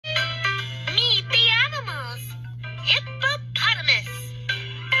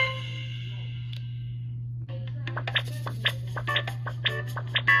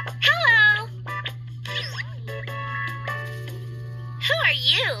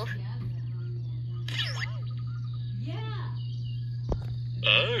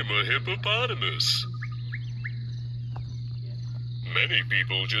I'm a hippopotamus. Many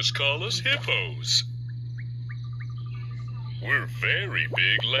people just call us hippos. We're very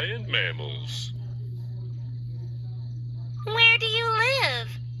big land mammals. Where do you live?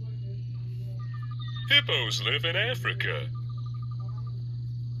 Hippos live in Africa.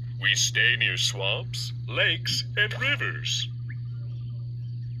 We stay near swamps, lakes, and rivers.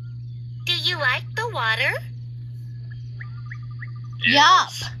 Do you like the water?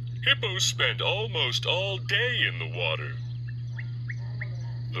 Yes. Hippos spend almost all day in the water.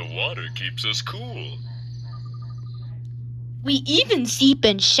 The water keeps us cool. We even sleep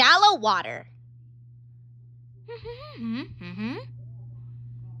in shallow water.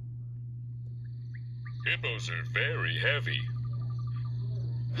 Hippos are very heavy.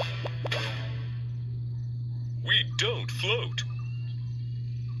 We don't float.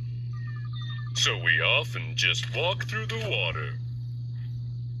 So we often just walk through the water.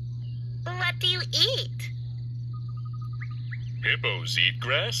 What do you eat? Hippos eat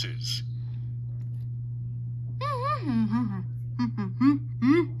grasses.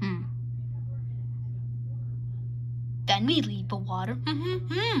 Then we leave the water.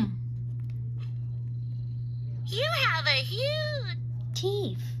 You have a huge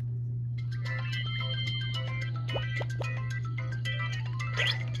Teeth.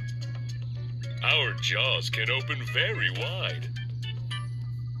 Our jaws can open very wide.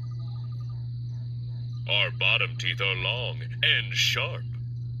 Our bottom teeth are long and sharp.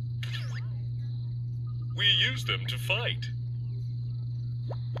 We use them to fight.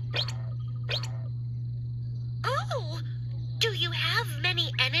 Oh, do you have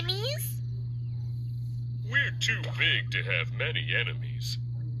many enemies? We're too big to have many enemies.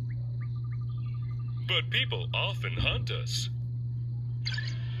 But people often hunt us.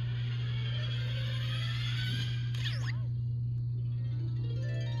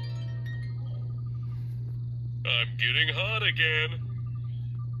 I'm getting hot again.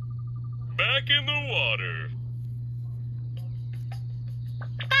 Back in the water.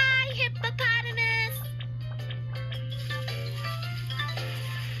 Bye, hippopotamus.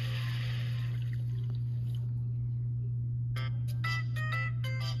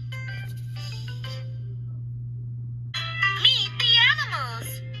 Meet the animals.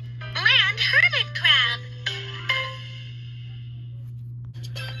 Land hermit crab.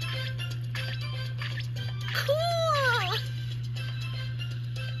 Cool.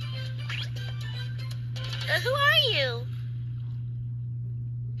 Who are you?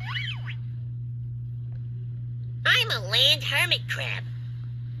 I'm a land hermit crab.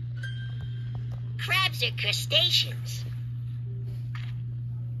 Crabs are crustaceans.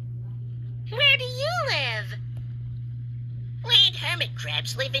 Where do you live? Land hermit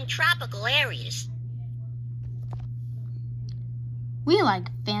crabs live in tropical areas. We like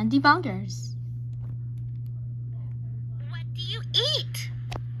fancy burgers. What do you eat?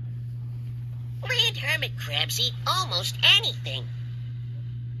 Land hermit crabs eat almost anything.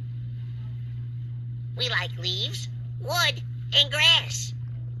 We like leaves, wood, and grass.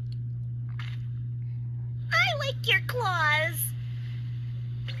 I like your claws.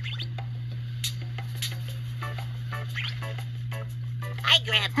 I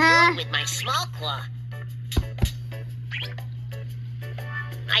grab food with my small claw.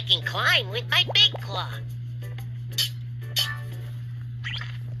 I can climb with my big claw.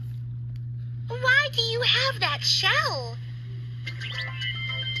 Why do you have that shell?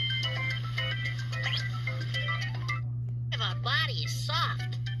 Our body is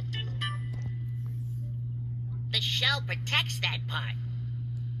soft. The shell protects that part.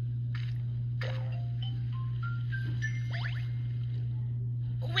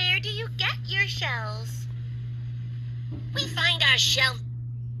 Where do you get your shells? We find our shell.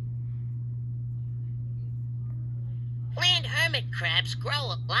 Land hermit crabs grow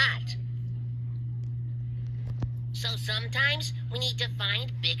a lot. So sometimes we need to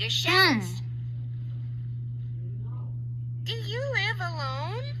find bigger shells. Do you live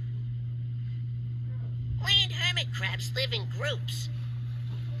alone? Land hermit crabs live in groups.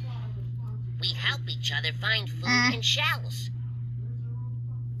 We help each other find food and shells.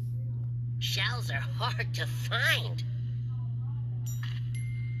 Shells are hard to find.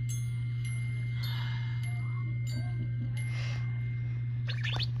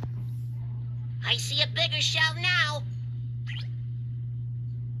 I see a bigger shell now.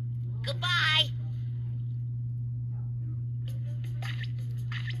 Goodbye.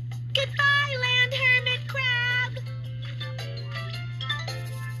 Goodbye, land hermit crab.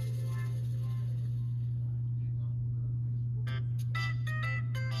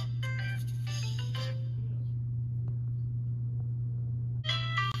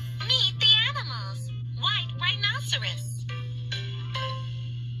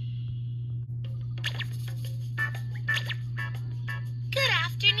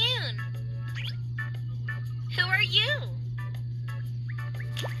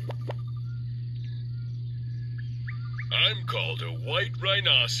 called a white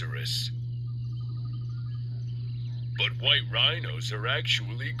rhinoceros. But white rhinos are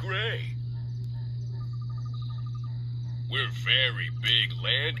actually gray. We're very big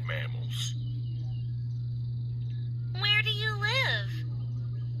land mammals. Where do you live?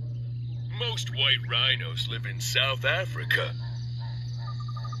 Most white rhinos live in South Africa.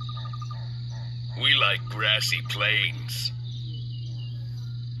 We like grassy plains.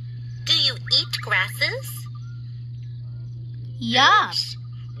 Do you eat grasses? Yup. Yes,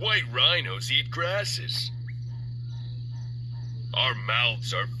 white rhinos eat grasses. Our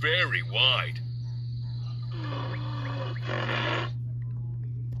mouths are very wide.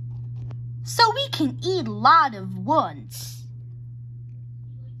 So we can eat a lot of ones.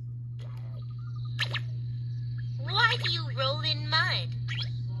 Why do you roll in mud?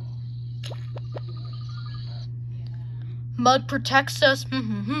 Mud protects us.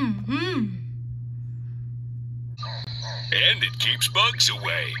 And it keeps bugs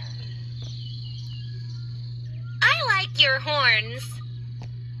away. I like your horns.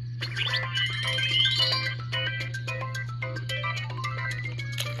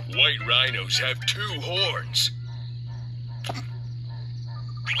 White rhinos have 2 horns.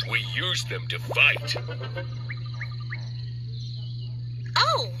 We use them to fight.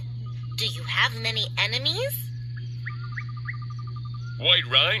 Oh, do you have many enemies? White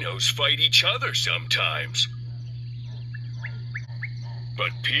rhinos fight each other sometimes.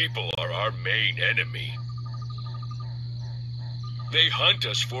 But people are our main enemy. They hunt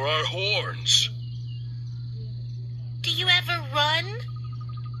us for our horns. Do you ever run?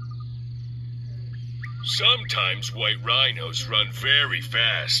 Sometimes white rhinos run very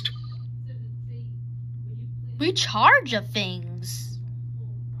fast. We charge of things.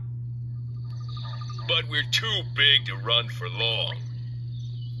 But we're too big to run for long.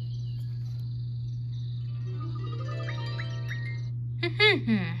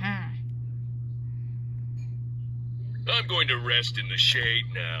 I'm going to rest in the shade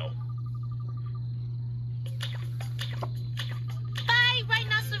now. Bye,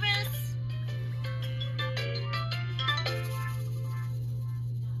 rhinoceros.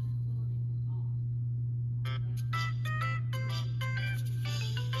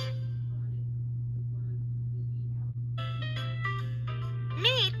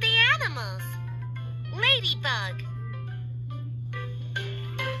 Meet the animals. Ladybug.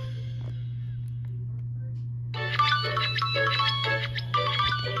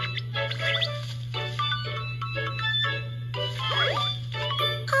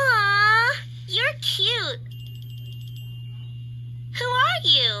 Aw, you're cute. Who are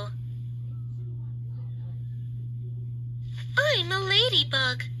you? I'm a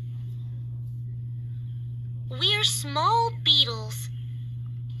ladybug. We're small beetles.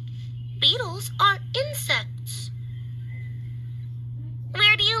 Beetles are insects.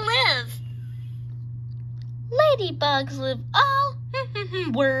 Where do you live? Ladybugs live all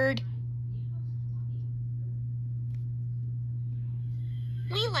word.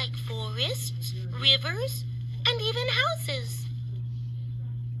 We like forests, rivers, and even houses.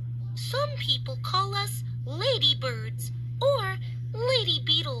 Some people call us ladybirds or lady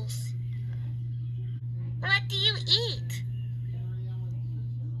beetles. What do you eat?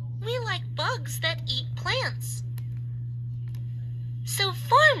 We like bugs that eat plants. So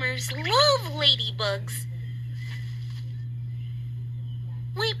farmers love ladybugs.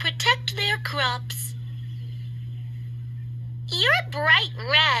 We protect their crops. You're bright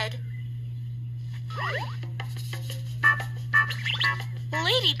red.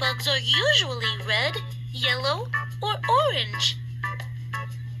 Ladybugs are usually red, yellow, or orange.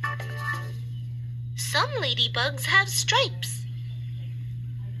 Some ladybugs have stripes,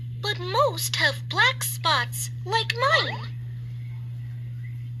 but most have black spots like mine.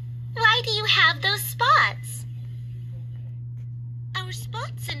 Why do you have those spots? Our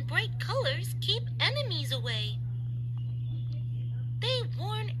spots and bright colors keep enemies away. They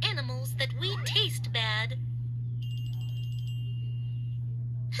warn animals that we taste bad.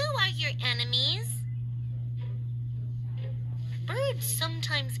 Who are your enemies? Birds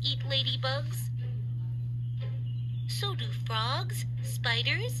sometimes eat ladybugs. So do frogs,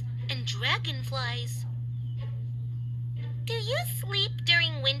 spiders, and dragonflies. Do you sleep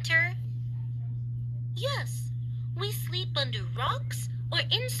during winter? Yes, we sleep under rocks or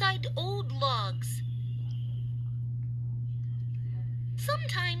inside old logs.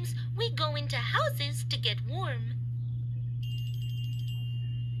 Sometimes we go into houses to get warm.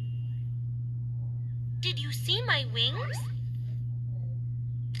 Did you see my wings?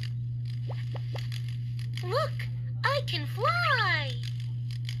 Look, I can fly!